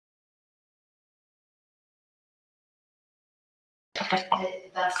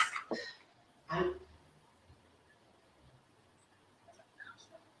That's,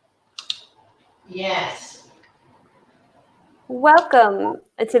 yes. Welcome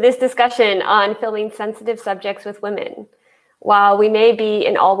to this discussion on filming sensitive subjects with women. While we may be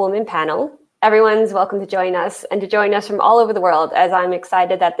an all-woman panel, everyone's welcome to join us and to join us from all over the world, as I'm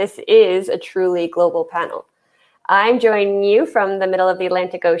excited that this is a truly global panel. I'm joining you from the middle of the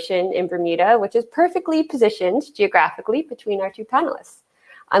Atlantic Ocean in Bermuda, which is perfectly positioned geographically between our two panelists.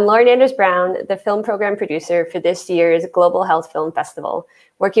 I'm Lauren Anders-Brown, the film program producer for this year's Global Health Film Festival,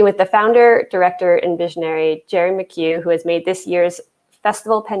 working with the founder, director, and visionary, Jerry McHugh, who has made this year's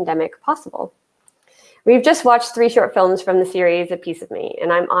festival pandemic possible. We've just watched 3 short films from the series A Piece of Me,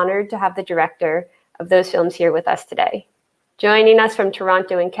 and I'm honored to have the director of those films here with us today. Joining us from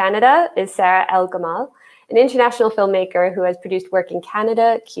Toronto in Canada is Sara Elgamal, an international filmmaker who has produced work in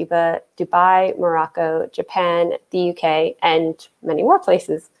Canada, Cuba, Dubai, Morocco, Japan, the UK, and many more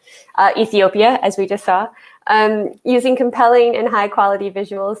places. Ethiopia, as we just saw. Using compelling and high-quality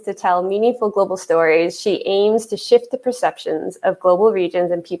visuals to tell meaningful global stories, she aims to shift the perceptions of global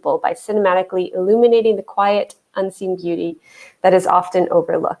regions and people by cinematically illuminating the quiet, unseen beauty that is often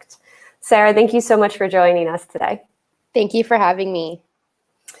overlooked. Sara, thank you so much for joining us today. Thank you for having me.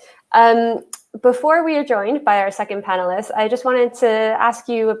 Before we are joined by our second panelist, I just wanted to ask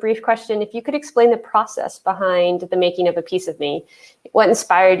you a brief question. If you could explain the process behind the making of A Piece of Me, what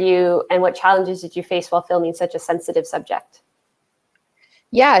inspired you and what challenges did you face while filming such a sensitive subject?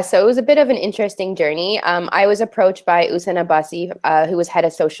 Yeah, so it was a bit of an interesting journey. I was approached by Usain Abbasi, who was head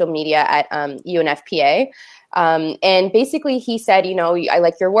of social media at UNFPA. And basically he said, you know, I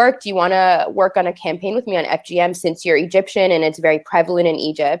like your work. Do you want to work on a campaign with me on FGM since you're Egyptian and it's very prevalent in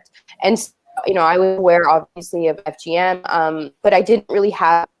Egypt? And you know, I was aware, obviously, of FGM, but I didn't really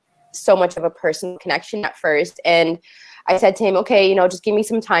have so much of a personal connection at first. And I said to him, okay, you know, just give me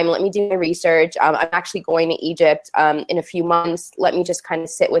some time. Let me do my research. I'm actually going to Egypt in a few months. Let me just kind of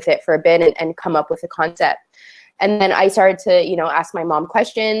sit with it for a bit and come up with a concept. And then I started to, you know, ask my mom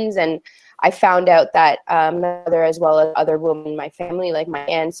questions. And I found out that my mother, as well as other women in my family, like my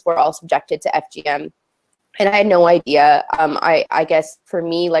aunts, were all subjected to FGM. And I had no idea. I guess for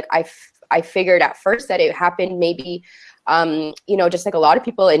me, like I figured at first that it happened maybe, you know, just like a lot of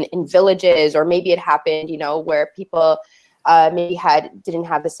people in villages, or maybe it happened, you know, where people maybe didn't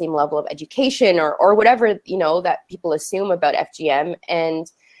have the same level of education or whatever, you know, that people assume about FGM.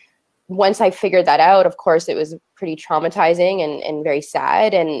 And once I figured that out, of course, it was pretty traumatizing and very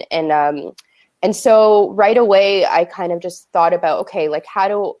sad. And so right away, I kind of just thought about, okay, like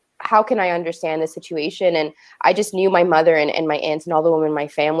how can I understand the situation? And I just knew my mother and my aunts and all the women in my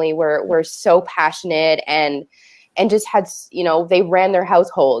family were so passionate and just had, you know, they ran their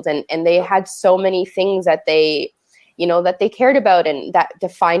households and they had so many things that they, you know, that they cared about and that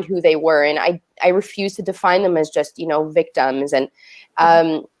defined who they were. And I refused to define them as just, you know, victims.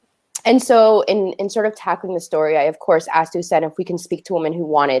 And so in sort of tackling the story, I, of course, asked Usain if we can speak to women who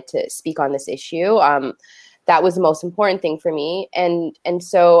wanted to speak on this issue. That was the most important thing for me. And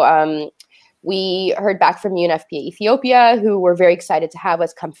so we heard back from UNFPA Ethiopia, who were very excited to have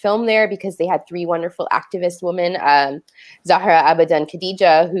us come film there because they had 3 wonderful activist women, Zahra, Abada, and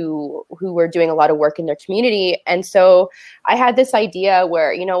Khadija, who were doing a lot of work in their community. And so I had this idea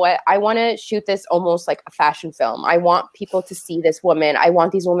where, you know what, I want to shoot this almost like a fashion film. I want people to see this woman. I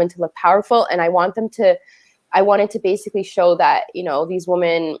want these women to look powerful, and I wanted to basically show that, you know, these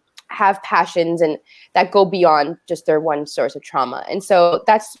women have passions and that go beyond just their one source of trauma. And so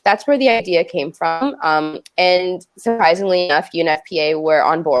that's where the idea came from. And surprisingly enough, UNFPA were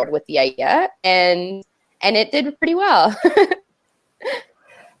on board with the idea, and it did pretty well.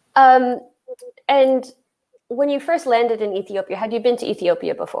 And when you first landed in Ethiopia, had you been to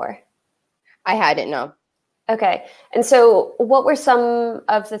Ethiopia before? I hadn't, no. Okay. And so what were some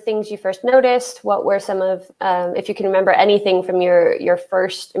of the things you first noticed? What were some of, if you can remember anything from your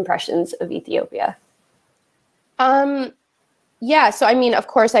first impressions of Ethiopia? Yeah. So, I mean, of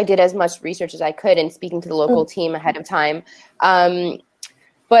course, I did as much research as I could and speaking to the local team ahead of time.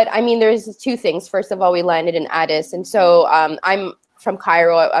 But I mean, there's 2 things. First of all, we landed in Addis. And so I'm from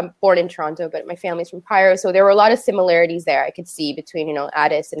Cairo. I'm born in Toronto, but my family's from Cairo. So there were a lot of similarities there I could see between, you know,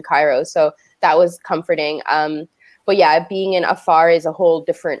 Addis and Cairo. So that was comforting. But yeah, being in Afar is a whole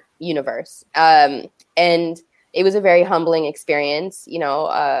different universe. And it was a very humbling experience, you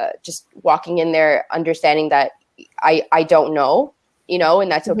know, just walking in there, understanding that I don't know, you know,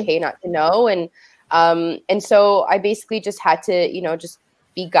 and that's okay not to know. And so I basically just had to, you know, just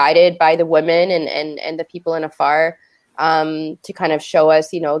be guided by the women and the people in Afar to kind of show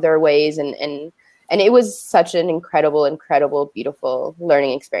us, you know, their ways and And it was such an incredible, beautiful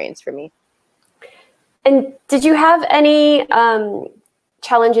learning experience for me. And did you have any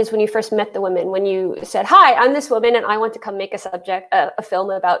challenges when you first met the women, when you said, hi, I'm this woman and I want to come make a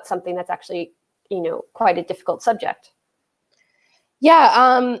film about something that's actually, quite a difficult subject?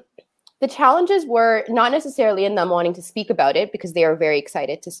 Yeah, the challenges were not necessarily in them wanting to speak about it, because they are very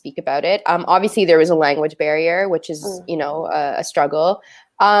excited to speak about it. Obviously, there was a language barrier, which is, a struggle.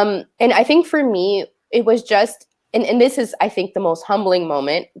 And I think for me, it was just, and this is, I think, the most humbling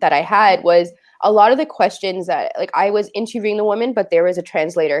moment that I had was a lot of the questions that, like, I was interviewing the women, but there was a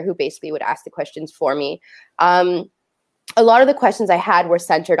translator who basically would ask the questions for me. A lot of the questions I had were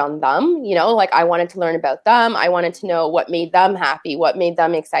centered on them, like I wanted to learn about them. I wanted to know what made them happy, what made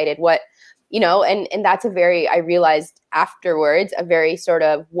them excited, and that's I realized afterwards, a very sort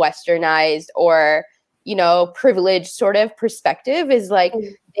of westernized or, privileged sort of perspective is like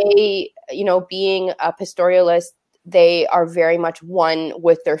they, being a pastoralist, they are very much one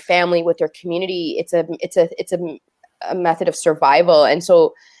with their family, with their community. It's a method of survival. And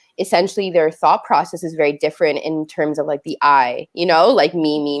so essentially their thought process is very different in terms of like the I, like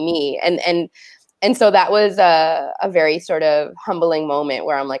me. And so that was a very sort of humbling moment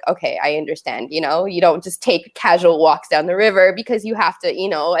where I'm like, okay, I understand, you don't just take casual walks down the river because you have to,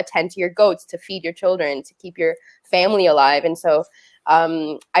 attend to your goats, to feed your children, to keep your family alive. And so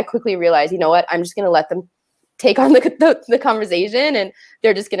I quickly realized, you know what, I'm just going to let them take on the conversation, and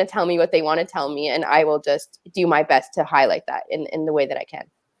they're just going to tell me what they want to tell me. And I will just do my best to highlight that in the way that I can.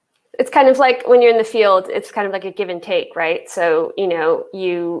 It's kind of like when you're in the field, it's kind of like a give and take, right? So,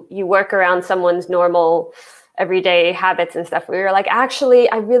 you work around someone's normal everyday habits and stuff where you're like, actually,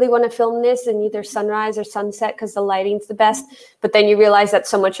 I really want to film this in either sunrise or sunset because the lighting's the best. But then you realize that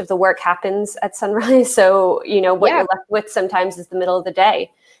so much of the work happens at sunrise. So, what you're left with sometimes is the middle of the day.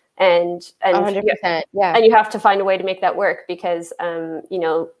 And 100%, yeah. And you have to find a way to make that work because,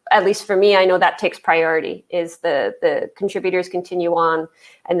 at least for me, I know that takes priority, is the contributors continue on,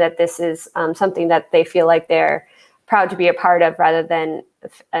 and that this is something that they feel like they're proud to be a part of, rather than,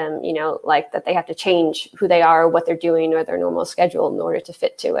 like that they have to change who they are, or what they're doing, or their normal schedule in order to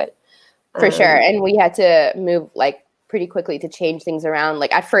fit to it. For sure. And we had to move like pretty quickly to change things around.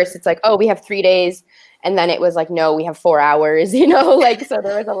 Like at first it's like, oh, we have 3 days. And then it was like, no, we have 4 hours, like, so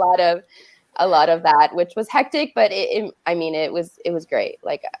there was a lot of that, which was hectic, but it was great.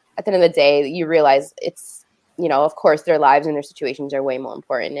 Like at the end of the day, you realize it's, of course their lives and their situations are way more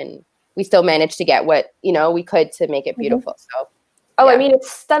important, and we still managed to get what, we could to make it beautiful. So. Oh, yeah. I mean,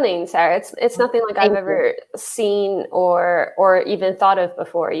 it's stunning, Sarah. It's nothing like I've ever seen or even thought of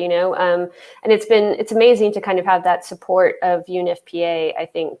before, and it's amazing to kind of have that support of UNFPA, I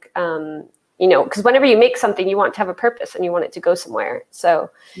think, because whenever you make something, you want to have a purpose and you want it to go somewhere. So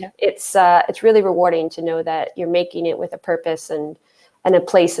it's really rewarding to know that you're making it with a purpose and a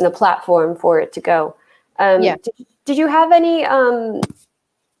place and a platform for it to go. Did you have any, highs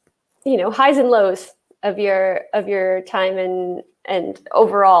and lows of your time and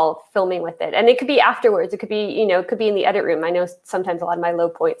overall filming with it? And it could be afterwards. It could be, it could be in the edit room. I know sometimes a lot of my low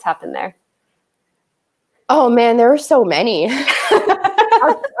points happen there. Oh man, there were so many.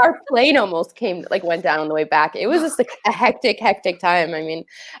 Our plane almost went down on the way back. It was just like a hectic time. I mean,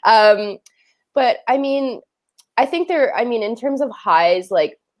 but I mean, I think in terms of highs,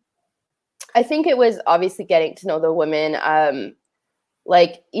 like, I think it was obviously getting to know the women. There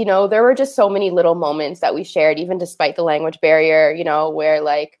were just so many little moments that we shared, even despite the language barrier, where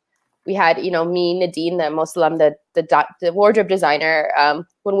like we had, me, Nadine, the Muslim, the wardrobe designer,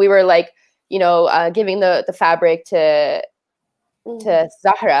 when we were like, giving the fabric to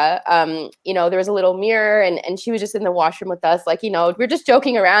Zahra, there was a little mirror and she was just in the washroom with us. Like, we're just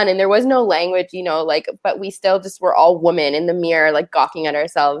joking around and there was no language, but we still just were all women in the mirror, like gawking at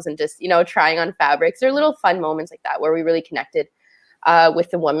ourselves and just, trying on fabrics. There are little fun moments like that where we really connected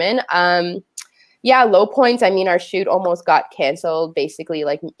with the women. Low points. I mean, our shoot almost got canceled basically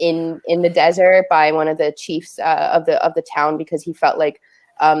like in the desert by one of the chiefs of the town, because he felt like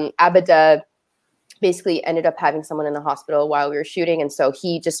Abida basically ended up having someone in the hospital while we were shooting. And so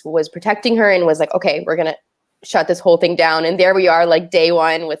he just was protecting her and was like, okay, we're going to shut this whole thing down. And there we are, like day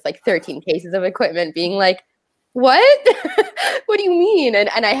one with like 13 cases of equipment, being like, what? What do you mean?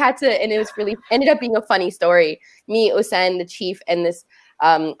 And I had to, and it was really ended up being a funny story. Me, Usain, the chief, and this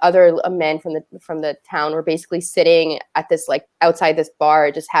other man from the town were basically sitting at this, like outside this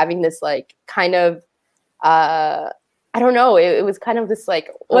bar, just having this like kind of, I don't know. It was kind of this like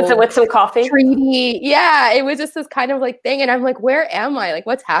with some coffee. Treaty. Yeah, it was just this kind of like thing, and I'm like, where am I? Like,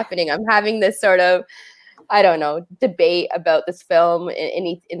 what's happening? I'm having this sort of I don't know, debate about this film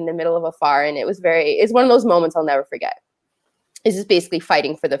in the middle of a far, and it's one of those moments I'll never forget. It's just basically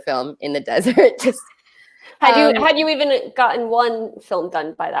fighting for the film in the desert. Just had you even gotten one film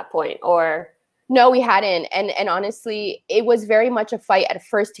done by that point, or? No, we hadn't, and honestly, it was very much a fight at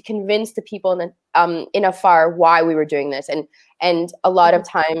first to convince the people in Afar why we were doing this, and a lot of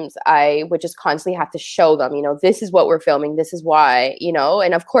times I would just constantly have to show them, this is what we're filming, this is why,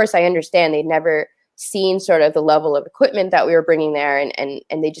 and of course I understand they'd never seen sort of the level of equipment that we were bringing there,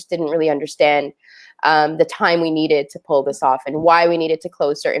 and they just didn't really understand the time we needed to pull this off and why we needed to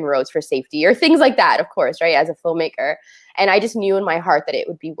close certain roads for safety or things like that, of course, right, as a filmmaker. And I just knew in my heart that it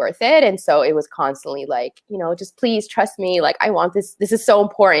would be worth it. And so it was constantly like, just please trust me. Like, I want this. This is so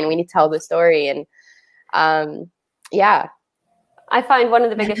important. We need to tell the story. And yeah. I find one of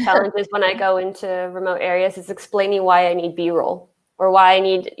the biggest challenges when I go into remote areas is explaining why I need B-roll, or why I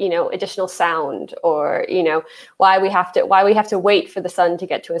need, additional sound, or, why we have to wait for the sun to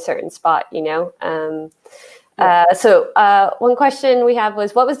get to a certain spot, So one question we have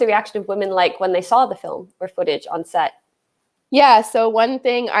was, what was the reaction of women like when they saw the film or footage on set? Yeah, so one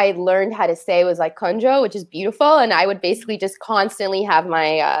thing I learned how to say was like "konjo," which is beautiful, and I would basically just constantly have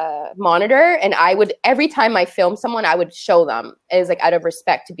my monitor, and I would, every time I film someone, I would show them as like out of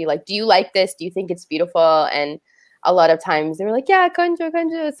respect to be like, do you like this? Do you think it's beautiful? And a lot of times they were like, yeah, konjo,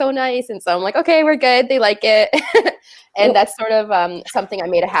 it's so nice. And so I'm like, okay, we're good. They like it. And that's sort of something I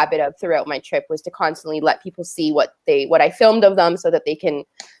made a habit of throughout my trip, was to constantly let people see what I filmed of them so that they can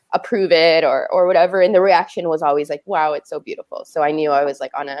approve it or whatever. And the reaction was always like, wow, it's so beautiful. So I knew I was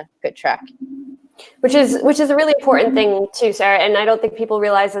like on a good track. Which is a really important thing too, Sarah. And I don't think people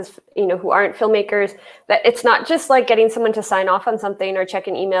realize, as who aren't filmmakers, that it's not just like getting someone to sign off on something or check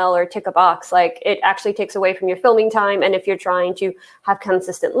an email or tick a box. Like, it actually takes away from your filming time. And if you're trying to have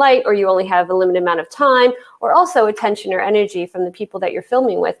consistent light, or you only have a limited amount of time, or also attention or energy from the people that you're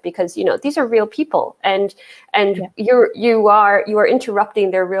filming with, because these are real people, and you are interrupting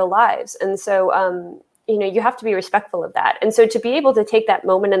their real lives. And so you have to be respectful of that. And so to be able to take that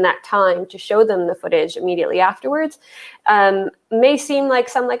moment and that time to show them the footage immediately afterwards may seem like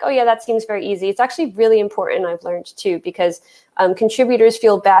oh yeah, that seems very easy. It's actually really important, I've learned too, because contributors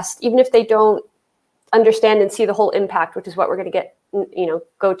feel best, even if they don't understand and see the whole impact, which is what we're going to get,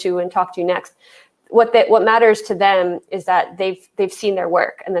 go to and talk to next. What matters to them is that they've seen their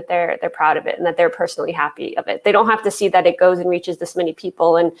work, and that they're proud of it, and that they're personally happy of it. They don't have to see that it goes and reaches this many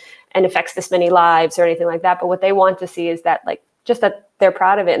people and affects this many lives or anything like that. But what they want to see is that, like, just that they're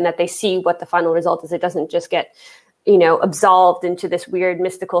proud of it, and that they see what the final result is. It doesn't just get absolved into this weird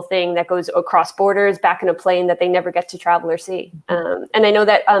mystical thing that goes across borders back in a plane that they never get to travel or see. And I know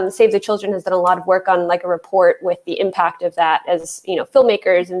that Save the Children has done a lot of work on like a report with the impact of that as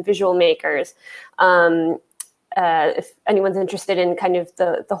filmmakers and visual makers. If anyone's interested in kind of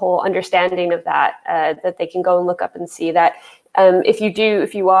the whole understanding of that, that they can go and look up and see that.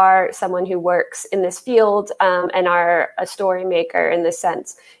 If you are someone who works in this field and are a story maker in this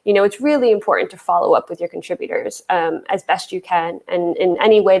sense, it's really important to follow up with your contributors as best you can, and in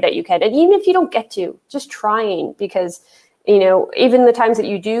any way that you can. And even if you don't get to, just trying, because even the times that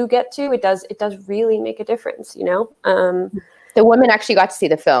you do get to, it does really make a difference. The women actually got to see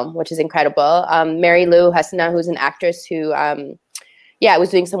the film, which is incredible. Mary Lou Hasna, who's an actress who was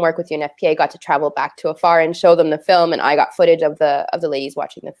doing some work with UNFPA, got to travel back to Afar and show them the film, and I got footage of the ladies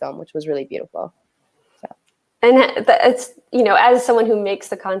watching the film, which was really beautiful. So. And it's as someone who makes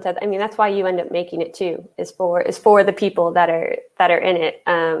the content, I mean, that's why you end up making it too, is for the people that are in it.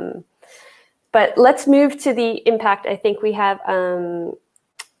 But let's move to the impact. I think we have.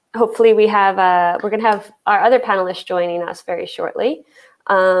 Hopefully, we're going to have our other panelist joining us very shortly.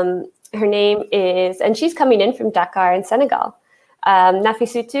 Her name is, and she's coming in from Dakar in Senegal.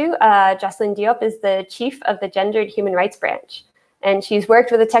 Nafissatou, Jocelyn Diop, is the chief of the Gendered Human Rights Branch, and she's worked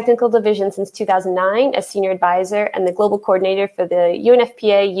with the technical division since 2009 as senior advisor and the global coordinator for the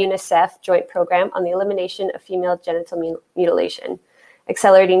UNFPA-UNICEF joint program on the elimination of female genital mutilation,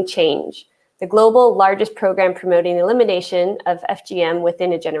 Accelerating Change, the global largest program promoting the elimination of FGM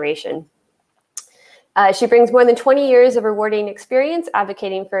within a generation. She brings more than 20 years of rewarding experience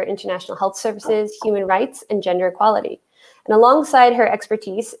advocating for international health services, human rights, and gender equality. And alongside her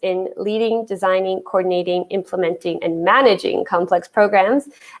expertise in leading, designing, coordinating, implementing, and managing complex programs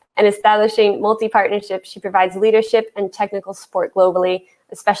and establishing multi-partnerships, she provides leadership and technical support globally,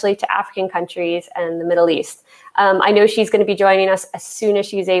 especially to African countries and the Middle East. I know she's going to be joining us as soon as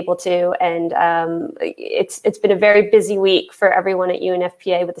she's able to, and it's been a very busy week for everyone at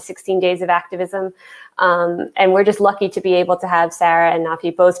UNFPA with the 16 days of activism, and we're just lucky to be able to have Sara and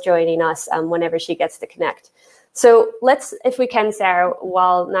Nafi both joining us whenever she gets to connect. So let's, if we can, Sara,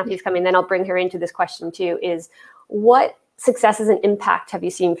 while Nafi's coming, then I'll bring her into this question too, is what successes and impact have you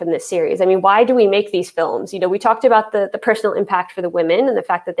seen from this series? I mean, why do we make these films? You know, we talked about the personal impact for the women and the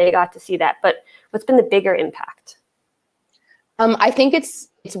fact that they got to see that, but what's been the bigger impact? I think it's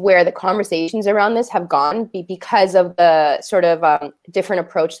where the conversations around this have gone because of the sort of different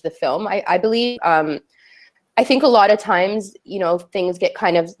approach to the film. I believe, I think a lot of times, you know, things get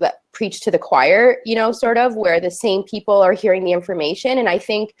kind of preached to the choir, you know, sort of where the same people are hearing the information. And I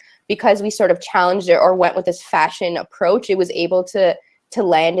think because we sort of challenged it or went with this fashion approach, it was able to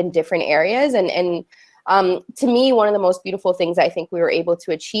land in different areas. And to me, one of the most beautiful things I think we were able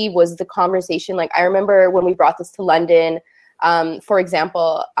to achieve was the conversation. Like, I remember when we brought this to London, for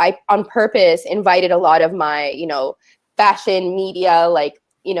example, I on purpose invited a lot of my, you know, fashion, media, like,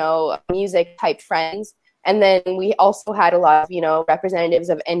 you know, music type friends. And then we also had a lot of, you know, representatives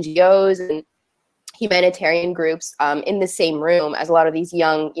of NGOs and humanitarian groups in the same room as a lot of these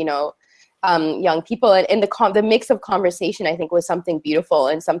young, you know, young people. And the mix of conversation, I think, was something beautiful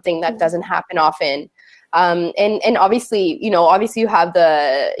and something that doesn't happen often. And obviously, you know, you have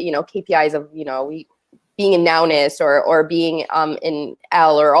the, you know, KPIs of, you know, being in Nowness or being in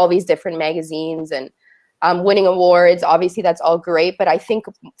Elle or all these different magazines and winning awards. Obviously, that's all great. But I think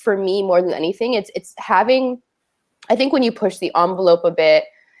for me, more than anything, it's having, I think when you push the envelope a bit,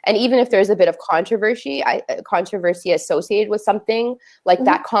 and even if there's a bit of controversy associated with something like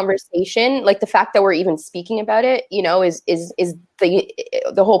that conversation, like the fact that we're even speaking about it, you know, is the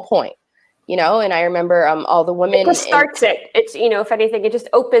whole point, you know. And I remember all the women. It just starts it. It's, you know, if anything, it just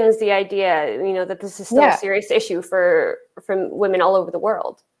opens the idea, you know, that this is still a serious issue for women all over the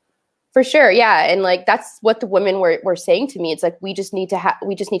world. For sure, yeah, and like that's what the women were saying to me. It's like we just need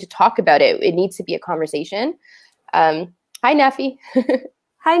to talk about it. It needs to be a conversation. Hi, Nafi.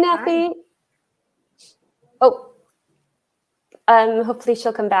 Hi, Nafi. Oh, hopefully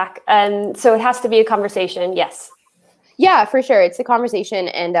she'll come back. So it has to be a conversation. Yes. Yeah, for sure, it's a conversation,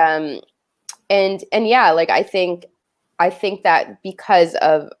 and yeah, like I think that because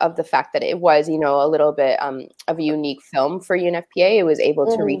of the fact that it was, you know, a little bit of a unique film for UNFPA, it was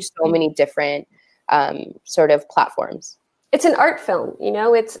able to reach so many different sort of platforms. It's an art film, you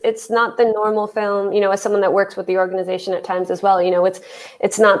know, it's not the normal film, you know, as someone that works with the organization at times as well, you know,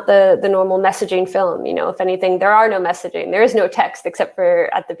 it's not the normal messaging film, you know. If anything, there are no messaging, there is no text except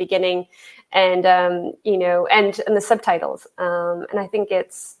for at the beginning and, you know, and the subtitles. And I think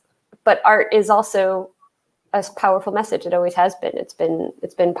but art is also a powerful message. It always has been. It's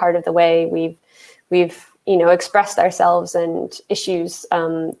been part of the way we've you know, expressed ourselves and issues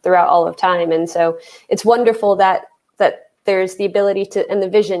throughout all of time. And so it's wonderful that there's the ability to and the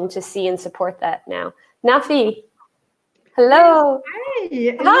vision to see and support that now. Nafi, hello.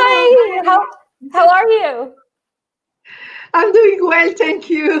 Yes, hi. Hi. How are you? I'm doing well, thank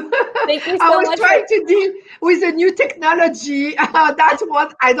you. Thank you so much. I was trying to deal with a new technology. That's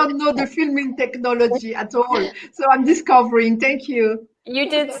what I don't know the filming technology at all. So I'm discovering. Thank you. You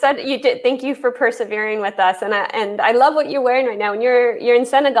did. Thank you for persevering with us. And I love what you're wearing right now. And you're in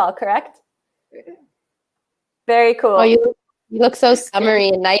Senegal, correct? Very cool. Oh, you look so summery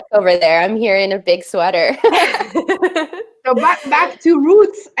and nice over there. I'm here in a big sweater. So back to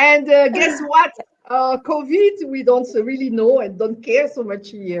roots. And guess what? COVID, we don't really know and don't care so much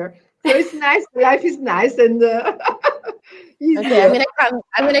here. So it's nice. Life is nice and easy. Okay,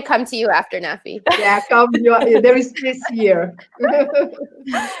 I'm gonna come to you after, Nafi. Yeah, come. There is space here.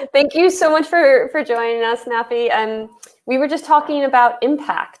 Thank you so much for joining us, Nafi. We were just talking about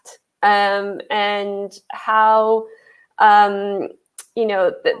impact and how you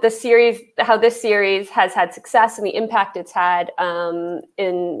know the series, how this series has had success and the impact it's had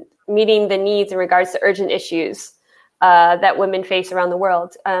in meeting the needs in regards to urgent issues that women face around the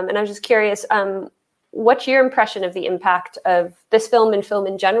world. And I was just curious, what's your impression of the impact of this film and film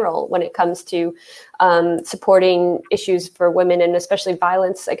in general when it comes to supporting issues for women and especially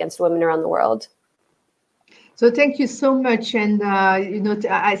violence against women around the world? So thank you so much. And, you know,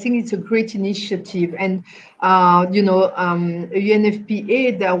 I think it's a great initiative. And, you know,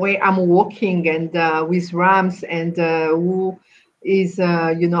 UNFPA, the way I'm working and with Rams and who is,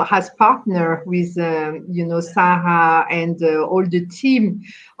 you know, has partnered with, you know, Sara and all the team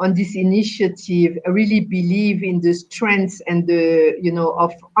on this initiative. I really believe in the strength and the, you know,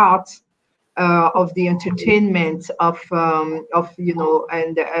 of art of the entertainment of you know,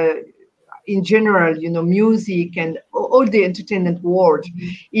 and in general, you know, music and all the entertainment world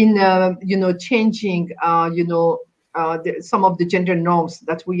in you know, changing you know, some of the gender norms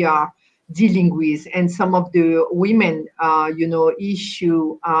that we are dealing with, and some of the women you know,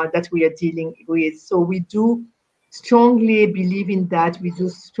 issue that we are dealing with. So we do strongly believe in that. We do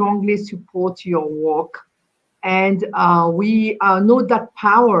strongly support your work. And we know that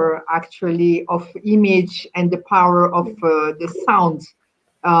power actually of image and the power of the sound.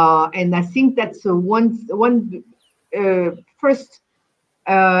 And I think that's one first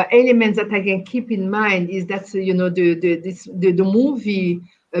element that I can keep in mind is that you know, the movie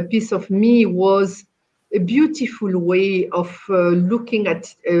A Piece of Me was a beautiful way of looking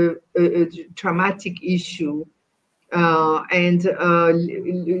at a dramatic issue and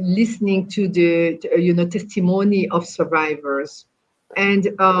listening to the you know, testimony of survivors.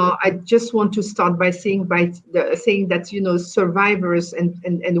 And I just want to start by saying saying that, you know, survivors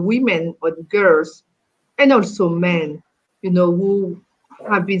and women or girls and also men, you know, who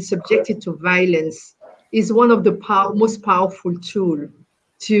have been subjected to violence is one of the most powerful tools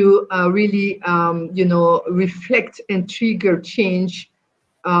to really you know, reflect and trigger change,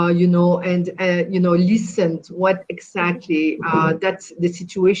 you know, and you know, listen to what exactly that's the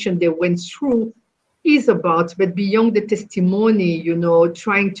situation they went through is about. But beyond the testimony, you know,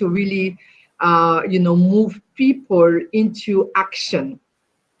 trying to really you know, move people into action.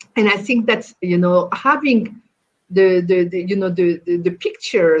 And I think that's, you know, having the you know, the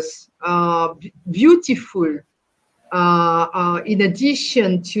pictures beautiful in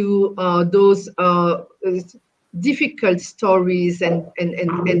addition to those difficult stories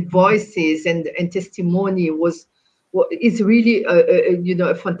and voices and testimony is really you know,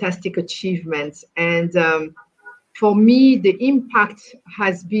 a fantastic achievement. And for me, the impact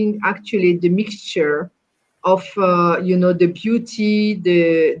has been actually the mixture of you know, the beauty,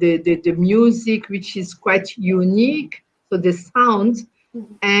 the music, which is quite unique, so the sound,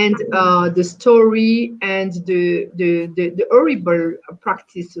 and the story, and the horrible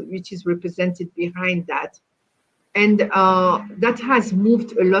practice which is represented behind that. And that has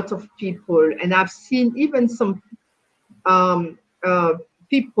moved a lot of people. And I've seen even some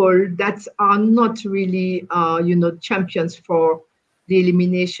people that are not really you know, champions for the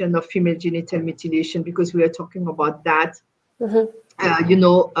elimination of female genital mutilation, because we are talking about that. You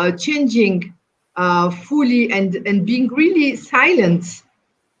know, changing fully and being really silent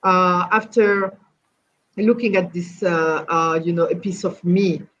after looking at this you know, A Piece of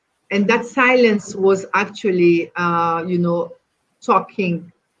Me. And that silence was actually you know,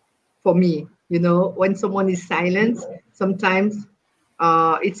 talking for me. You know, when someone is silent, sometimes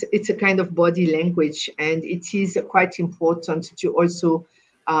it's a kind of body language, and it is quite important to also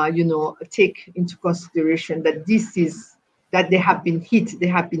you know, take into consideration that this is that they have been hit, they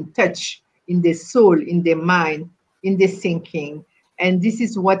have been touched in their soul, in their mind, in their thinking. And this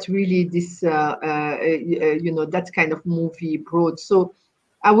is what really this you know, that kind of movie brought. So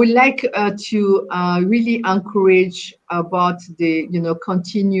I would like to really encourage about the, you know,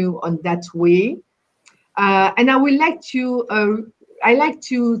 continue on that way. And I would like to, I like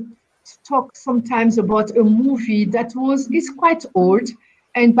to talk sometimes about a movie that is quite old,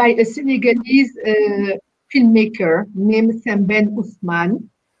 and by a Senegalese filmmaker named Sembène Ousmane.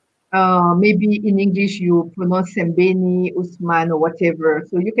 Maybe in English you pronounce Sembène Ousmane or whatever.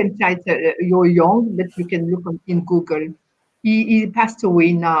 So you can type You're Young, that you can look in Google. He passed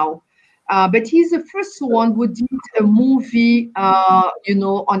away now. But he's the first one who did a movie, you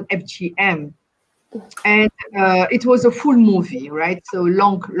know, on FGM. And it was a full movie, right? So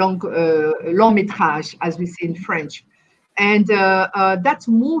long métrage, as we say in French. And that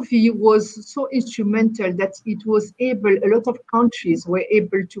movie was so instrumental that it was able, a lot of countries were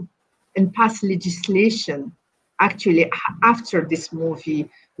able to pass legislation actually after this movie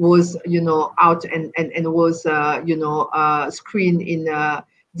was, you know, out and was, you know, screened in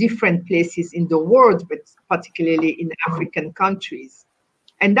different places in the world, but particularly in African countries.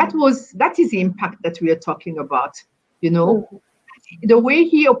 And that is the impact that we are talking about, you know. The way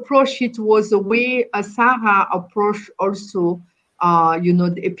he approached it was the way Sara approached also, you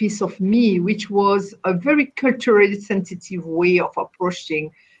know, A Piece of Me, which was a very culturally sensitive way of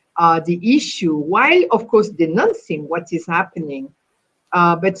approaching the issue, while of course denouncing what is happening,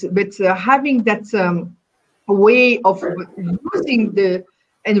 but having that way of using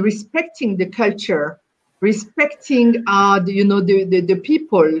and respecting the culture, respecting the, you know, the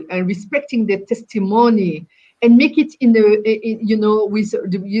people, and respecting the testimony, and make it in you know, with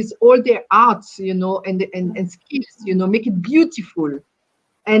all their arts, you know, and skills, you know, make it beautiful.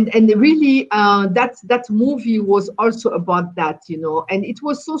 And really, that movie was also about that, and it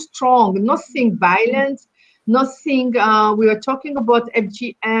was so strong. Nothing violent, nothing. We were talking about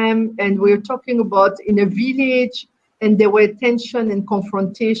FGM, and we were talking about in a village, and there were tension and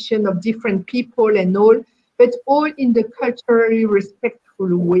confrontation of different people and all, but all in the culturally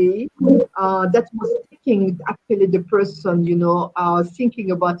respectful way. That was taking actually the person,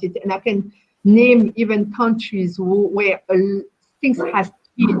 thinking about it, and I can name even countries where things has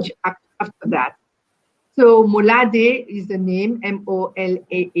changed after that. So Molade is the name,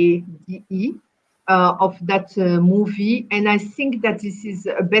 Molaade, of that movie. And I think that this is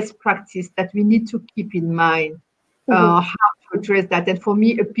a best practice that we need to keep in mind, how to address that. And for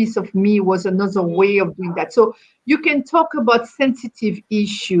me, A Piece of Me was another way of doing that. So you can talk about sensitive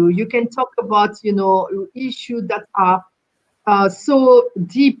issue. You can talk about, issues that are so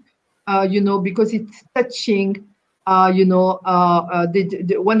deep, because it's touching one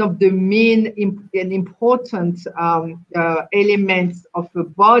of the main and important elements of the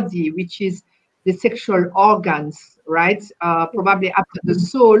body, which is the sexual organs, right? Probably after the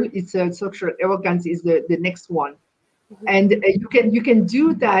soul, it's sexual organs is the next one. And you can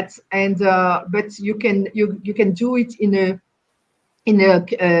do that, and but you can do it in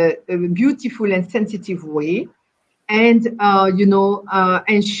a beautiful and sensitive way. And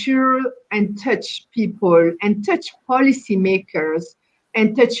ensure and touch people and touch policymakers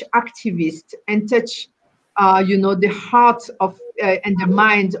and touch activists and touch the heart of and the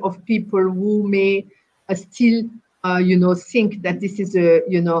mind of people who may still think that this is a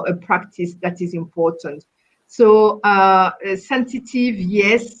a practice that is important. So sensitive,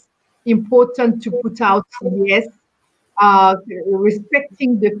 yes. Important to put out, yes.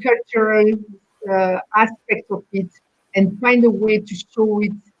 Respecting the cultural aspect of it, and find a way to show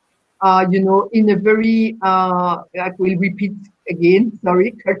it, in a very, I will repeat again,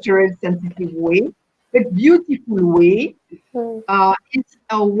 sorry, cultural sensitive way, but beautiful way. It's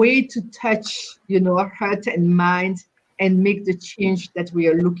a way to touch, heart and mind and make the change that we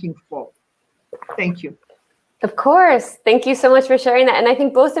are looking for. Thank you. Of course. Thank you so much for sharing that. And I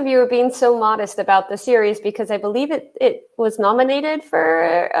think both of you are being so modest about the series, because I believe it was nominated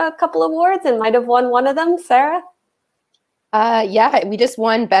for a couple awards and might have won one of them. Sara? Yeah, we just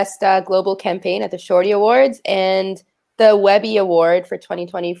won Best Global Campaign at the Shorty Awards and the Webby Award for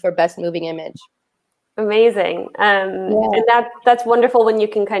 2020 for Best Moving Image. Amazing. And that's wonderful when you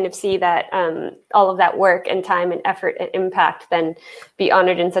can kind of see that all of that work and time and effort and impact then be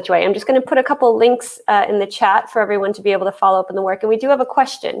honored in such a way. I'm just going to put a couple links in the chat for everyone to be able to follow up on the work. And we do have a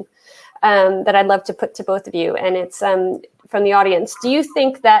question that I'd love to put to both of you. And it's from the audience. Do you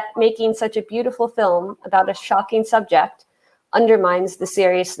think that making such a beautiful film about a shocking subject undermines the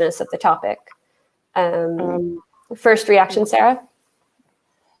seriousness of the topic? First reaction, Sara?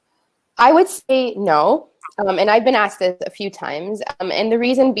 I would say no. And I've been asked this a few times. And the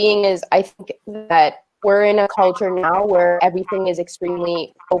reason being is I think that we're in a culture now where everything is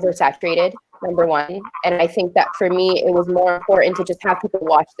extremely oversaturated, number one. And I think that for me, it was more important to just have people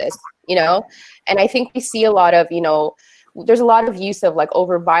watch this, And I think we see a lot of, there's a lot of use of like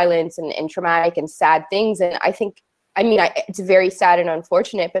over violence and traumatic and sad things. And I think, it's very sad and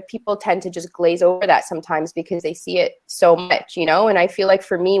unfortunate, but people tend to just glaze over that sometimes because they see it so much, And I feel like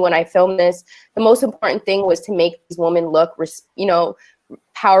for me, when I filmed this, the most important thing was to make these women look,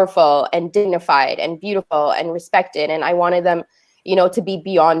 powerful and dignified and beautiful and respected. And I wanted them, to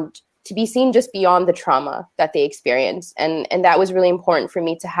be seen just beyond the trauma that they experience. And that was really important for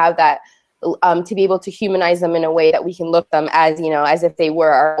me to have that, to be able to humanize them in a way that we can look them as, as if they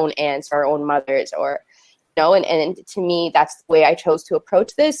were our own aunts or our own mothers or, and to me, that's the way I chose to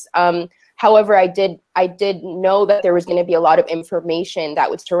approach this. However, I did know that there was going to be a lot of information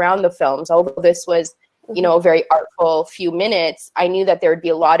that would surround the films. Although this was, a very artful few minutes, I knew that there would be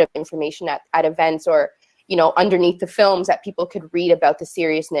a lot of information at events or, underneath the films that people could read about the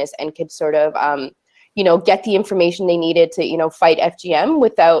seriousness and could sort of, get the information they needed to, fight FGM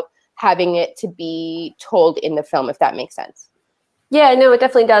without having it to be told in the film, if that makes sense. Yeah, no, it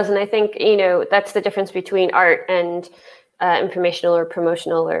definitely does. And I think, that's the difference between art and informational or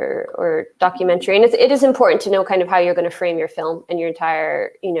promotional or documentary. And it is important to know kind of how you're going to frame your film and your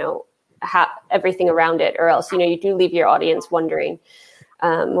entire, everything around it, or else, you do leave your audience wondering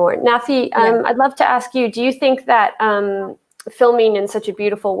more. Nafi, I'd love to ask you, do you think that filming in such a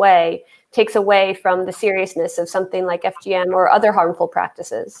beautiful way takes away from the seriousness of something like FGM or other harmful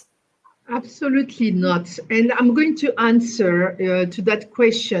practices? Absolutely not. And I'm going to answer to that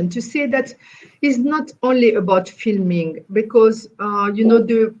question to say that it's not only about filming, because,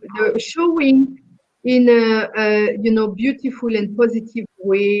 the showing in a beautiful and positive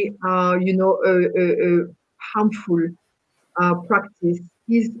way, harmful practice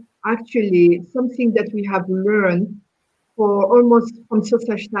is actually something that we have learned for almost from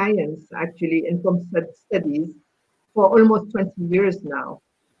social science, actually, and from studies for almost 20 years now.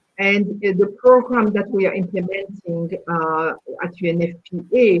 And the program that we are implementing at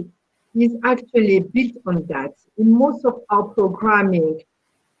UNFPA is actually built on that. In most of our programming,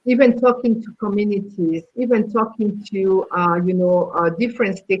 even talking to communities, even talking to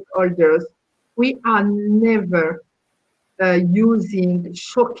different stakeholders, we are never using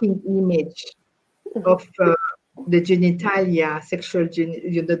shocking image of the genitalia, the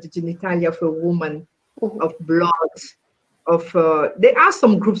genitalia of a woman, of blood, of there are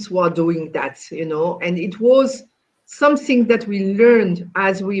some groups who are doing that, and it was something that we learned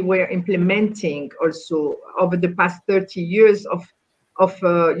as we were implementing also over the past 30 years of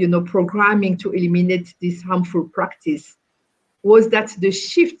programming to eliminate this harmful practice, was that the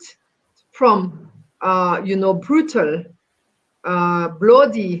shift from brutal,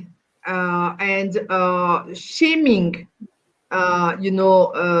 bloody, and shaming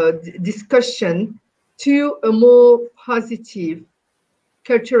discussion to a more positive,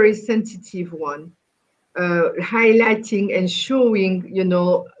 culturally sensitive one, highlighting and showing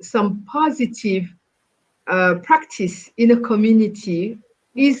some positive practice in a community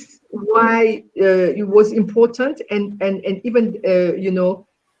is why it was important, and even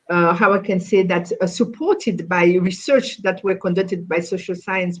how I can say that supported by research that were conducted by social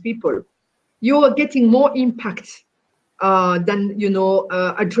science people. You are getting more impact than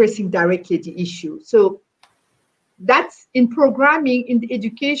addressing directly the issue. So that's in programming, in the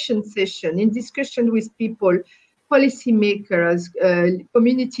education session, in discussion with people, policymakers,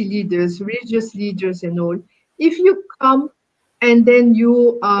 community leaders, religious leaders, and all. If you come and then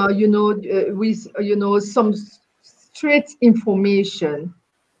you with some straight information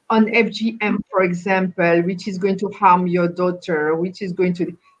on FGM, for example, which is going to harm your daughter, which is going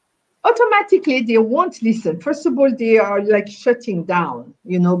to, automatically they won't listen. First of all, they are like shutting down,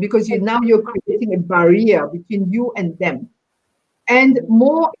 because you're creating a barrier between you and them. And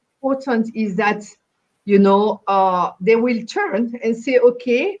more important is that, they will turn and say,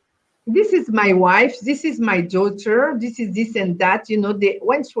 okay, this is my wife, this is my daughter, this is this and that. They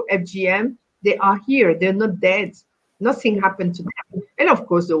went through FGM, they are here, they're not dead. Nothing happened to them. And of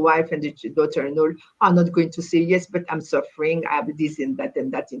course, the wife and the daughter and all are not going to say, yes, but I'm suffering, I have this and that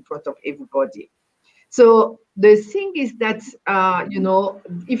in front of everybody. So the thing is that,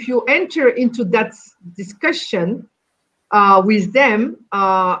 if you enter into that discussion with them,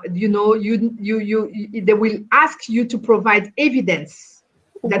 they will ask you to provide evidence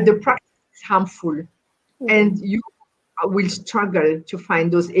that the practice is harmful. And you will struggle to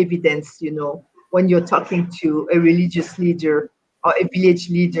find those evidence, when you're talking to a religious leader or a village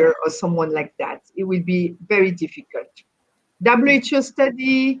leader or someone like that. It will be very difficult. WHO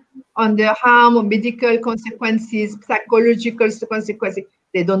study on the harm or medical consequences, psychological consequences.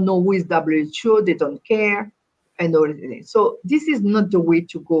 They don't know who is WHO, they don't care, and all. So this is not the way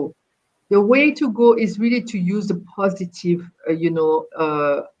to go. The way to go is really to use the positive,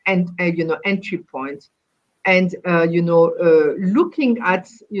 entry point. And, looking at,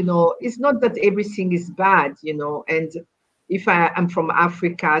 it's not that everything is bad, and if I'm from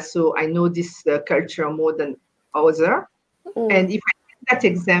Africa, so I know this culture more than other. And if I take that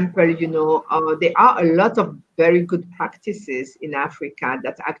example, there are a lot of very good practices in Africa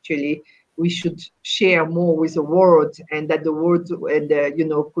that actually we should share more with the world, and that the world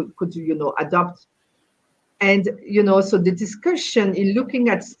could adopt. And, so the discussion in looking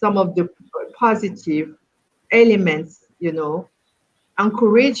at some of the positive elements,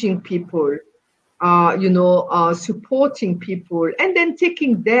 encouraging people, supporting people, and then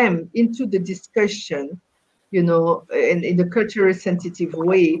taking them into the discussion, in the culturally sensitive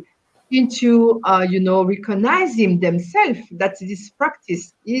way, into, recognizing themselves that this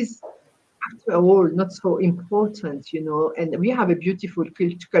practice is, after all, not so important, and we have a beautiful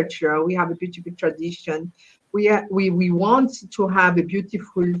culture, we have a beautiful tradition. We want to have a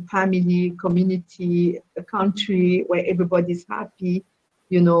beautiful family, community, a country where everybody's happy,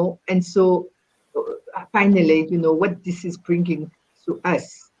 and so finally, what this is bringing to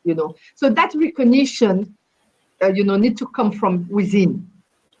us, so that recognition, need to come from within.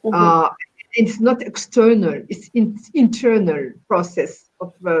 It's not external, it's internal process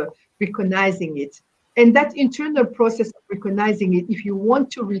of recognizing it. And that internal process of recognizing it, if you want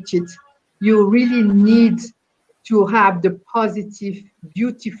to reach it, you really need to have the positive,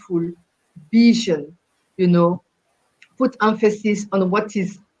 beautiful vision, put emphasis on what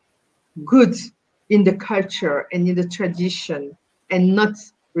is good, in the culture and in the tradition and not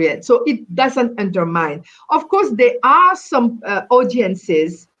real. So it doesn't undermine. Of course, there are some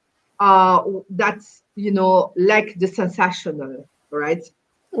audiences that, you know, like the sensational, right?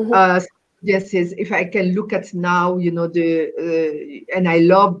 Audiences, if I can look at now, you know, and I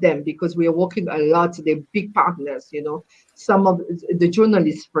love them because we are working a lot, they're big partners, you know. Some of the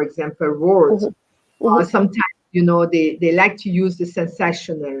journalists, for example, wrote, sometimes, you know, they like to use the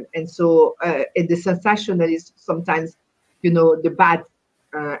sensational. And so and the sensational is sometimes, you know, the bad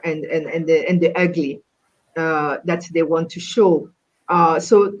and the ugly that they want to show.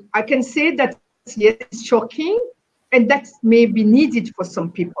 So I can say that, yes, it's shocking, and that may be needed for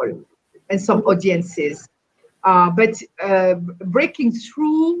some people and some audiences. But breaking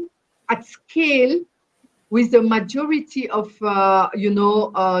through at scale with the majority of, you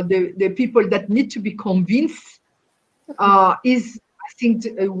know, the people that need to be convinced is, I think,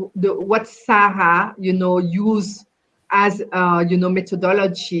 what Sara, you know, used as, you know,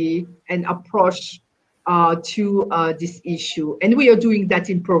 methodology and approach to this issue. And we are doing that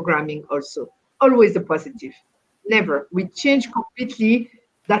in programming also. Always a positive. Never. We change completely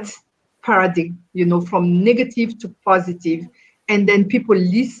that paradigm, you know, from negative to positive. And then people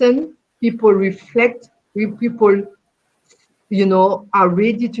listen, people reflect, people, you know, are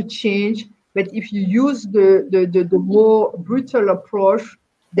ready to change. But if you use the more brutal approach,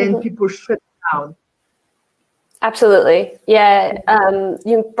 then people shut down. Absolutely. Yeah.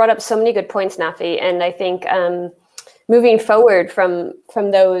 You brought up so many good points, Nafi. And I think moving forward from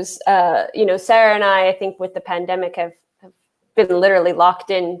those, you know, Sara and I think with the pandemic have been literally locked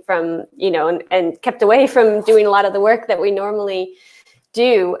in from, you know, and kept away from doing a lot of the work that we normally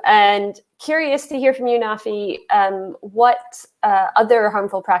do. And curious to hear from you, Nafi, what other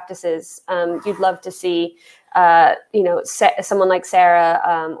harmful practices you'd love to see, you know, someone like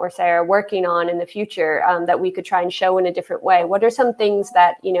Sara or Sara working on in the future that we could try and show in a different way? What are some things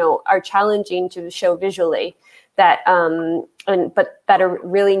that, you know, are challenging to show visually that, but that are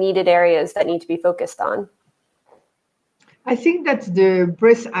really needed areas that need to be focused on? I think that the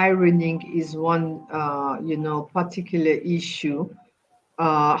breast ironing is one, you know, particular issue,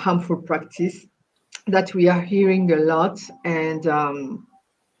 harmful practice that we are hearing a lot, and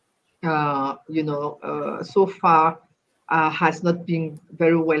you know, so far has not been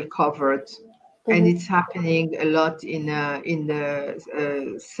very well covered, and it's happening a lot in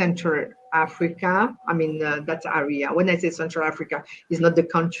the Central Africa. I mean, that area. When I say Central Africa, it's not the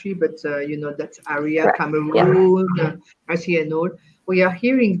country, but you know, that area, right. Cameroon, Russia, and all. We are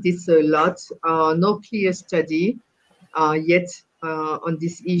hearing this a lot. No clear study yet on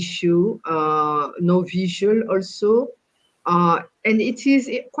this issue. No visual also. And it is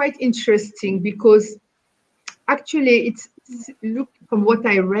quite interesting because actually it's look from what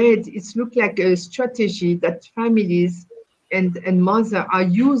I read, it's looked like a strategy that families and mother are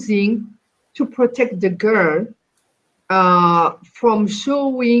using to protect the girl from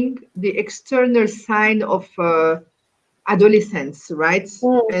showing the external sign of adolescence, right?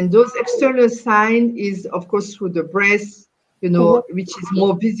 And those external sign is, of course, through the breast, you know, which is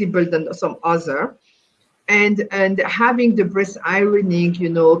more visible than some other. And having the breast ironing, you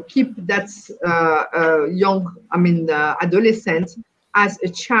know, keep that young, I mean, adolescent as a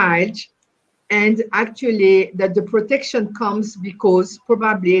child. And actually that the protection comes because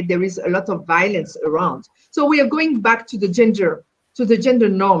probably there is a lot of violence around. So we are going back to the gender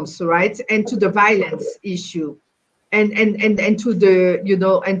norms, right? And to the violence issue and to the, you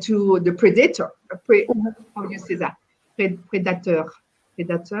know, and to the predator, how do you say that? Predator,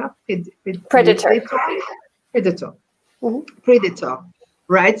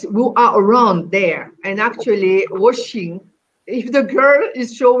 right? Who are around there and actually watching if the girl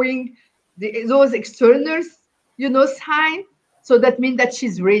is showing those externals, you know, sign. So that means that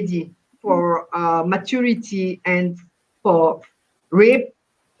she's ready for maturity and for rape,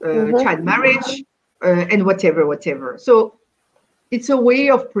 child marriage, and whatever. So it's a way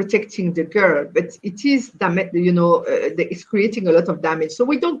of protecting the girl, but it is damage, you know, it's creating a lot of damage. So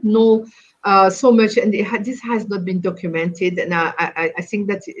we don't know so much, and this has not been documented. And I think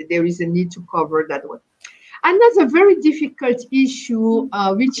that there is a need to cover that one. And that's a very difficult issue,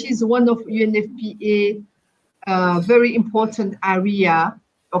 which is one of UNFPA very important area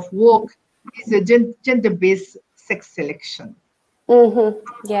of work, is the gender-based sex selection.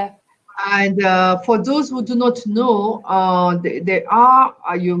 Yeah. And for those who do not know, there are,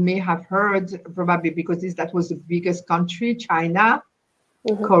 you may have heard, probably because that was the biggest country, China,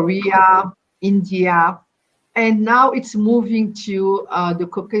 Korea, India, and now it's moving to the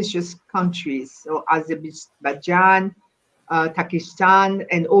Caucasus countries, so Azerbaijan, Pakistan,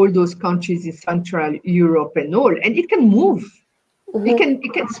 and all those countries in Central Europe and all. And it can move.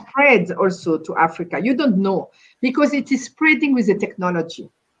 It can spread also to Africa. You don't know, because it is spreading with the technology.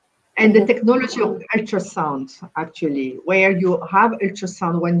 And the technology of ultrasound, actually, where you have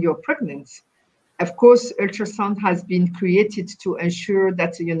ultrasound when you're pregnant. Of course, ultrasound has been created to ensure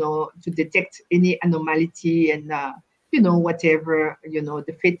that, to detect any anomaly and, whatever,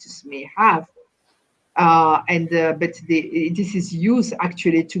 the fetus may have. But this is used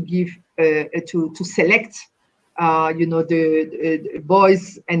actually to give, to select, the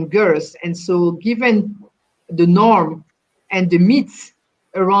boys and girls. And so given the norm and the myths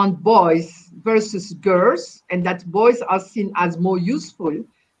around boys versus girls, and that boys are seen as more useful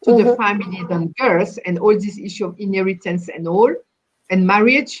to the family than girls, and all this issue of inheritance and all, and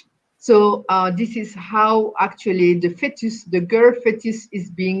marriage. So this is how actually the fetus, the girl fetus, is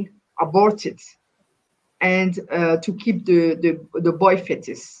being aborted, and to keep the boy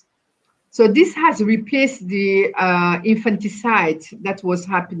fetus. So this has replaced the infanticide that was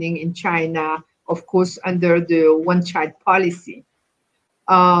happening in China, of course, under the one-child policy.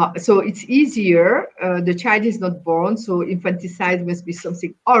 So it's easier. The child is not born, so infanticide must be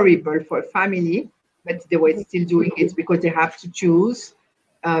something horrible for a family, but they were still doing it because they have to choose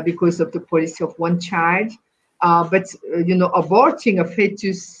because of the policy of one child. But aborting a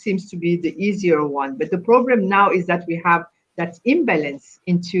fetus seems to be the easier one. But the problem now is that we have that imbalance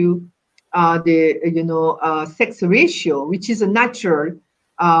into the sex ratio, which is a natural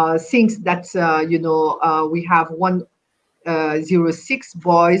things that we have 1.06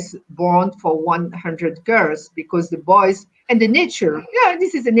 boys born for 100 girls, because the boys and the nature,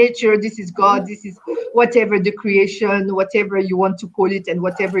 this is the nature, this is God, this is whatever the creation, whatever you want to call it, and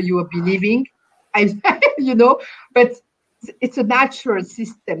whatever you are believing, but it's a natural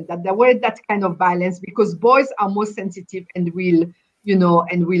system that there were that kind of balance, because boys are more sensitive and will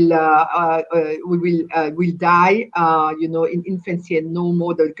die, in infancy, and no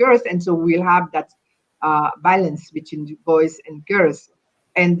more than girls, and so we'll have that balance between boys and girls.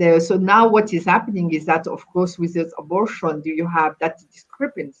 And so now what is happening is that, of course, with this abortion, you have that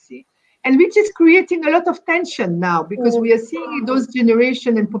discrepancy, and which is creating a lot of tension now, because we are seeing those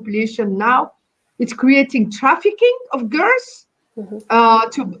generation and population now. It's creating trafficking of girls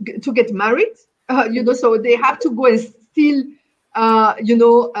to get married, so they have to go and steal,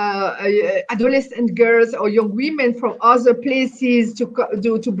 adolescent girls or young women from other places to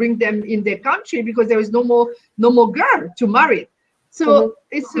bring them in their country, because there is no more girl to marry. So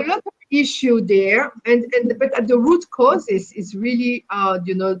it's a lot of issue there, but at the root causes is really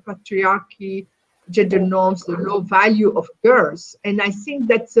patriarchy, gender norms, the low value of girls. And I think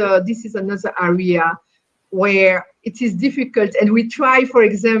that this is another area where it is difficult. And we try, for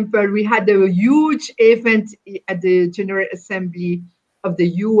example, we had a huge event at the General Assembly of the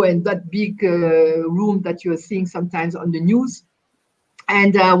UN, that big room that you're seeing sometimes on the news.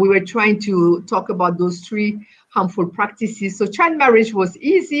 And we were trying to talk about those 3 harmful practices. So child marriage was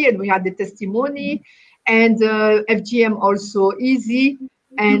easy, and we had the testimony, and FGM also easy.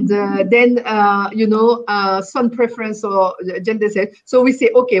 And then, son preference or gender sex. So we say,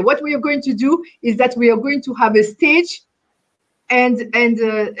 okay, what we are going to do is that we are going to have a stage and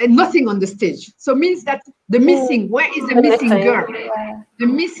nothing on the stage. So means that the missing, where is the missing girl? The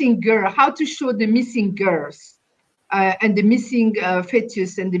missing girl, how to show the missing girls and the missing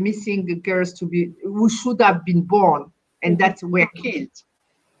fetus and the missing girls who should have been born and that were killed.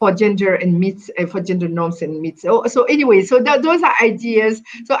 For gender and myths, for gender norms and myths. So anyway, so those are ideas.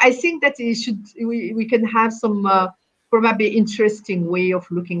 So I think that we can have some probably interesting way of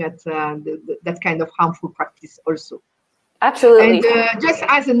looking at that kind of harmful practice also. Absolutely. And just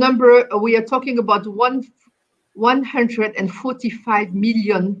as a number, we are talking about 145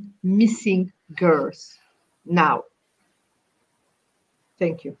 million missing girls now.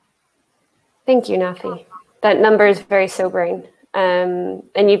 Thank you. Thank you, Nafi. That number is very sobering.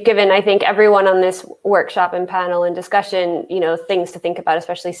 And you've given, I think, everyone on this workshop and panel and discussion, things to think about,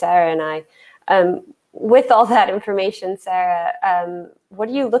 especially Sara and I. With all that information, Sara, what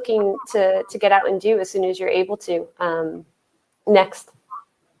are you looking to get out and do as soon as you're able to next?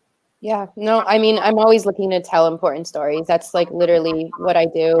 Yeah, no, I mean, I'm always looking to tell important stories. That's like literally what I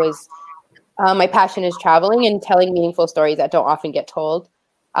do is my passion is traveling and telling meaningful stories that don't often get told.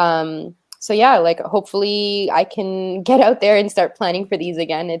 So yeah, like hopefully I can get out there and start planning for these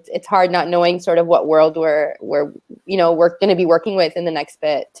again. It's hard not knowing sort of what world we're going to be working with in the next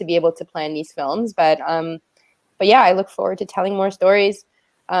bit to be able to plan these films. But yeah, I look forward to telling more stories.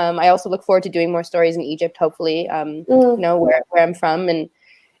 I also look forward to doing more stories in Egypt, hopefully, where I'm from, and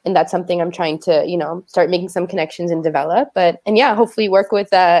And that's something I'm trying to, you know, start making some connections and develop. And yeah, hopefully work with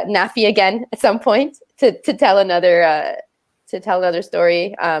Nafi again at some point to tell another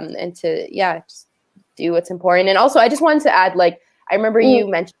story, and to, yeah, just do what's important. And also, I just wanted to add, like, I remember you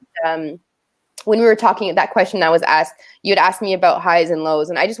mentioned when we were talking, that question that was asked, you had asked me about highs and lows.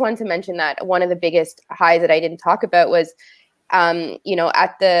 And I just wanted to mention that one of the biggest highs that I didn't talk about was, you know,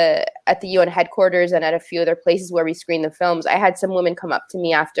 at the UN headquarters and at a few other places where we screen the films, I had some women come up to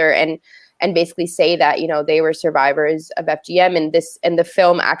me after and basically say that, you know, they were survivors of FGM, and the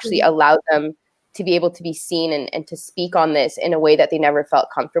film actually allowed them to be able to be seen and to speak on this in a way that they never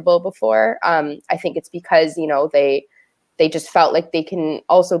felt comfortable before. I think it's because, you know, they just felt like they can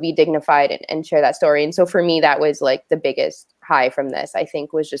also be dignified and share that story. And so for me, that was like the biggest high from this, I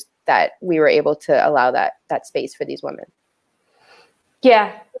think, was just that we were able to allow that space for these women.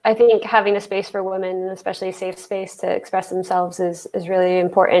 Yeah, I think having a space for women, especially a safe space to express themselves, is really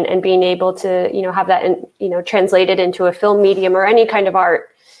important. And being able to, you know, have that, you know, translated into a film medium or any kind of art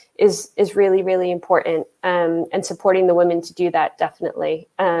is really, really important. And supporting the women to do that, definitely.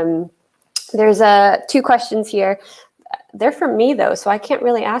 There's 2 questions here. They're from me though, so I can't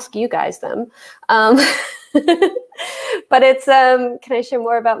really ask you guys them. But it's, can I share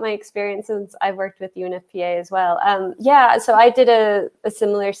more about my experience since I've worked with UNFPA as well? Yeah, so I did a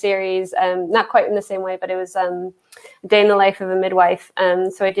similar series, not quite in the same way, but it was a day in the life of a midwife.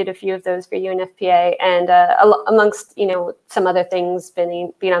 So I did a few of those for UNFPA, and amongst, you know, some other things,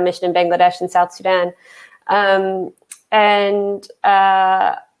 being on mission in Bangladesh and South Sudan. I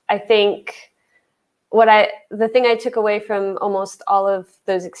think the thing I took away from almost all of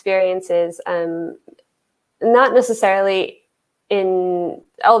those experiences, not necessarily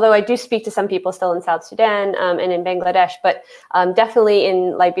although I do speak to some people still in South Sudan and in Bangladesh, but definitely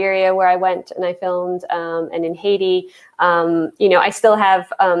in Liberia, where I went and I filmed, and in Haiti, you know, I still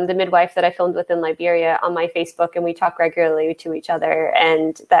have the midwife that I filmed with in Liberia on my Facebook, and we talk regularly to each other.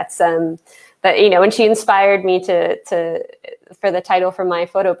 And that's that, you know, and she inspired me for the title for my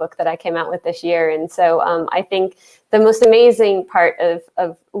photo book that I came out with this year. And so I think the most amazing part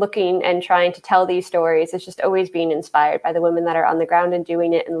of looking and trying to tell these stories is just always being inspired by the women that are on the ground and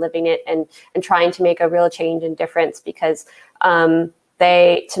doing it and living it and trying to make a real change and difference, because to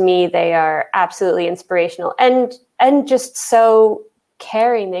me, they are absolutely inspirational and just so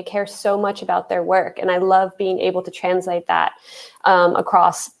caring. They care so much about their work. And I love being able to translate that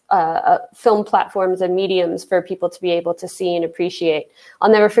across film platforms and mediums for people to be able to see and appreciate. I'll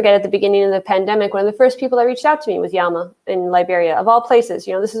never forget, at the beginning of the pandemic, one of the first people that reached out to me was Yama in Liberia, of all places.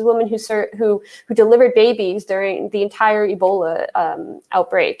 You know, this is a woman who delivered babies during the entire Ebola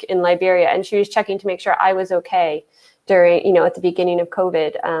outbreak in Liberia, and she was checking to make sure I was okay during, you know, at the beginning of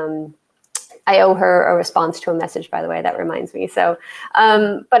COVID. I owe her a response to a message, by the way, that reminds me. So,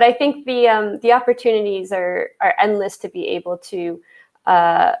 but I think the opportunities are endless to be able to,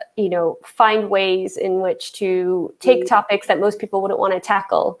 you know, find ways in which to take topics that most people wouldn't want to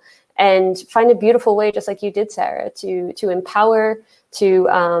tackle and find a beautiful way, just like you did, Sara, to empower,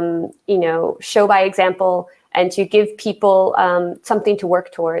 to, you know, show by example, and to give people something to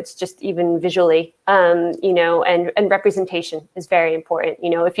work towards, just even visually, you know, and representation is very important.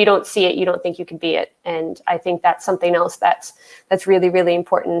 You know, if you don't see it, you don't think you can be it. And I think that's something else that's really, really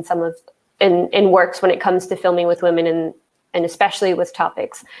important in works when it comes to filming with women, and especially with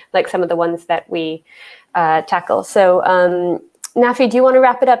topics like some of the ones that we tackle. So Nafi, do you want to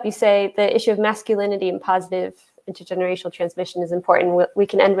wrap it up? You say the issue of masculinity and positive intergenerational transmission is important. We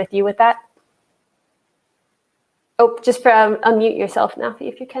can end with you with that. Oh, just unmute yourself, Nafi,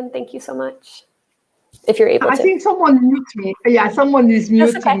 if you can. Thank you so much. If you're able to. I think someone mute me. Yeah, someone is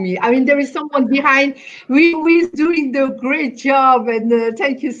muting me. I mean, there is someone behind who is doing the great job. And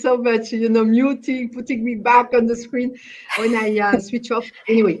thank you so much, you know, putting me back on the screen when I switch off.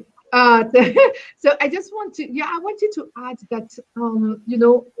 Anyway, so I just wanted to add that, you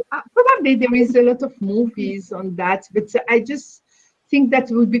know, probably there is a lot of movies on that, but I just think that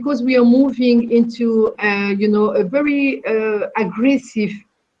because we are moving into, you know, a very aggressive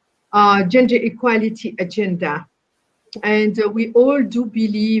gender equality agenda. And we all do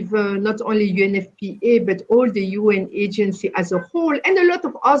believe, not only UNFPA, but all the UN agency as a whole, and a lot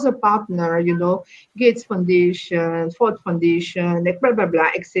of other partners, you know, Gates Foundation, Ford Foundation, like blah, blah, blah,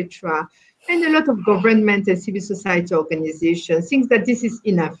 etc. And a lot of government and civil society organizations think that this is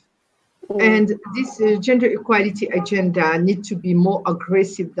enough. And this gender equality agenda needs to be more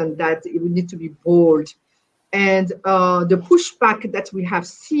aggressive than that. It would need to be bold. And the pushback that we have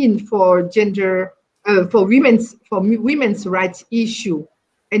seen for women's rights issue,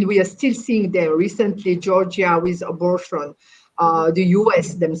 and we are still seeing them recently, Georgia with abortion, The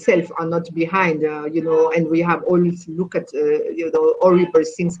US themselves are not behind, you know, and we have always look at, you know, horrible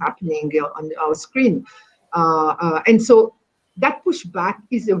things happening on our screen. And so that pushback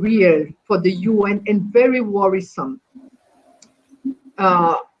is real for the UN and very worrisome.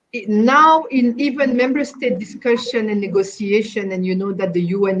 Now in even member state discussion and negotiation, and you know that the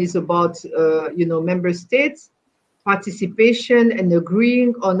UN is about, you know, member states participation and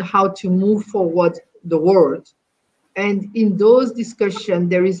agreeing on how to move forward the world. And in those discussions,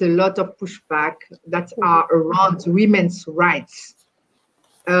 there is a lot of pushback that are around women's rights.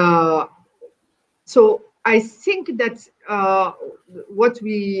 So I think that what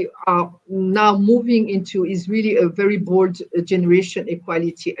we are now moving into is really a very bold generation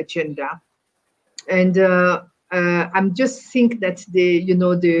equality agenda. And I'm just think that you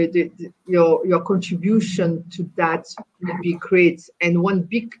know, your contribution to that will be great. And one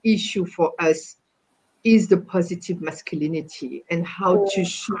big issue for us is the positive masculinity and how to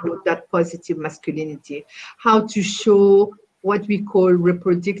show that positive masculinity, how to show what we call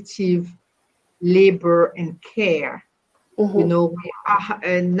reproductive labor and care. You know, we are,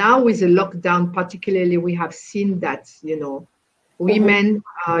 and now with the lockdown, particularly, we have seen that, you know, women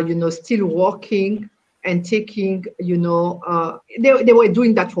are, you know, still working and taking, you know, they were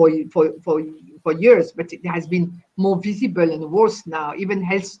doing that for years, but it has been more visible and worse now. Even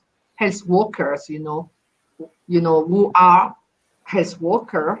health workers, you know, who are health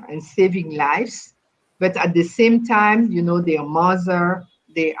worker and saving lives, but at the same time, you know, they are mother,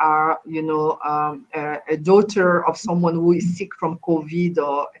 they are, you know, a daughter of someone who is sick from COVID,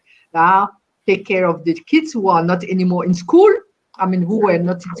 or take care of the kids who are not anymore in school. I mean, who were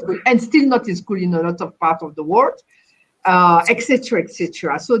not in school and still not in school in a lot of part of the world, etc.,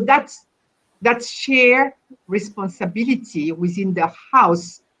 etc. So that's shared responsibility within the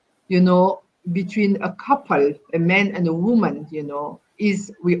house, you know, between a couple, a man and a woman, you know,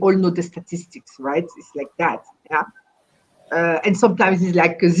 is, we all know the statistics, right? It's like that, yeah. And sometimes it's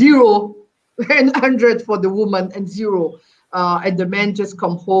like 0 and 100 for the woman and 0. And the man just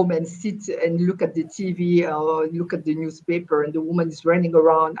come home and sit and look at the TV or look at the newspaper, and the woman is running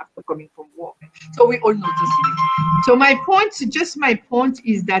around after coming from work. So we all notice it. So my point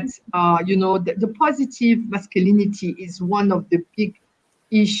is that, you know, the positive masculinity is one of the big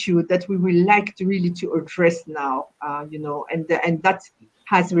issue that we would like to really to address now, you know, and that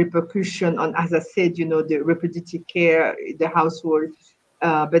has repercussion on, as I said, you know, the reproductive care, the household,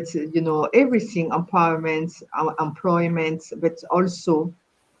 but, you know, everything, empowerment, employment, but also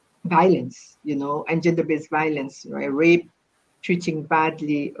violence, you know, and gender-based violence, right? Rape, treating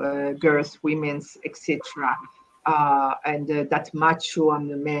badly girls, women's, etc. And that macho, I'm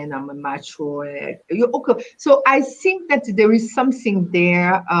the man, I'm a macho. Okay. So I think that there is something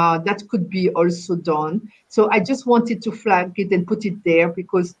there that could be also done. So I just wanted to flag it and put it there,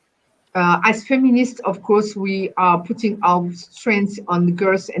 because as feminists, of course, we are putting our strength on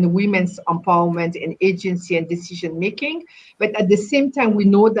girls and women's empowerment and agency and decision making. But at the same time, we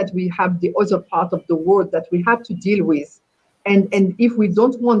know that we have the other part of the world that we have to deal with. And if we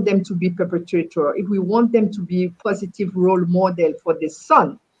don't want them to be perpetrator, if we want them to be positive role model for the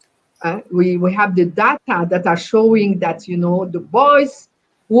son, we have the data that are showing that, you know, the boys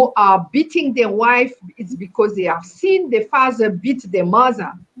who are beating their wife, it's because they have seen the father beat their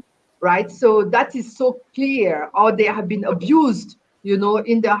mother, right? So that is so clear. Or they have been abused, you know,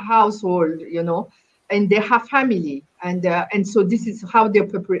 in the household, you know, and they have family. And so this is how they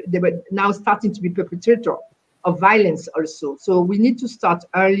were now starting to be perpetrator of violence also. So we need to start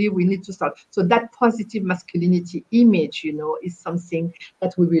early, we need to start. So that positive masculinity image, you know, is something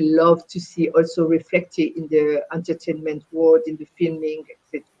that we will love to see also reflected in the entertainment world, in the filming,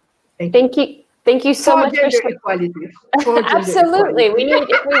 etc. Thank you. Thank you so much for equality. Absolutely. We need,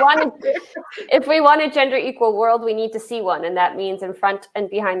 if we want a gender equal world, we need to see one, and that means in front and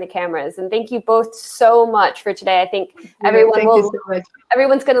behind the cameras. And thank you both so much for today. I think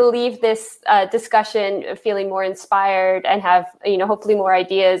everyone's going to leave this discussion feeling more inspired and have, you know, hopefully more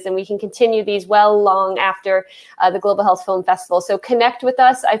ideas, and we can continue these long after the Global Health Film Festival. So connect with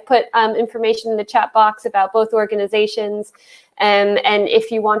us. I've put information in the chat box about both organizations. And if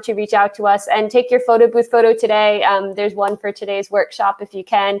you want to reach out to us and take your photo booth photo today, there's one for today's workshop if you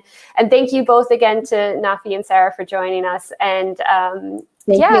can. And thank you both again to Nafi and Sara for joining us. And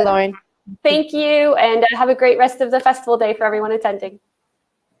thank you, Lauren. Thank you, and have a great rest of the festival day for everyone attending.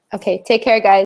 Okay, take care, guys.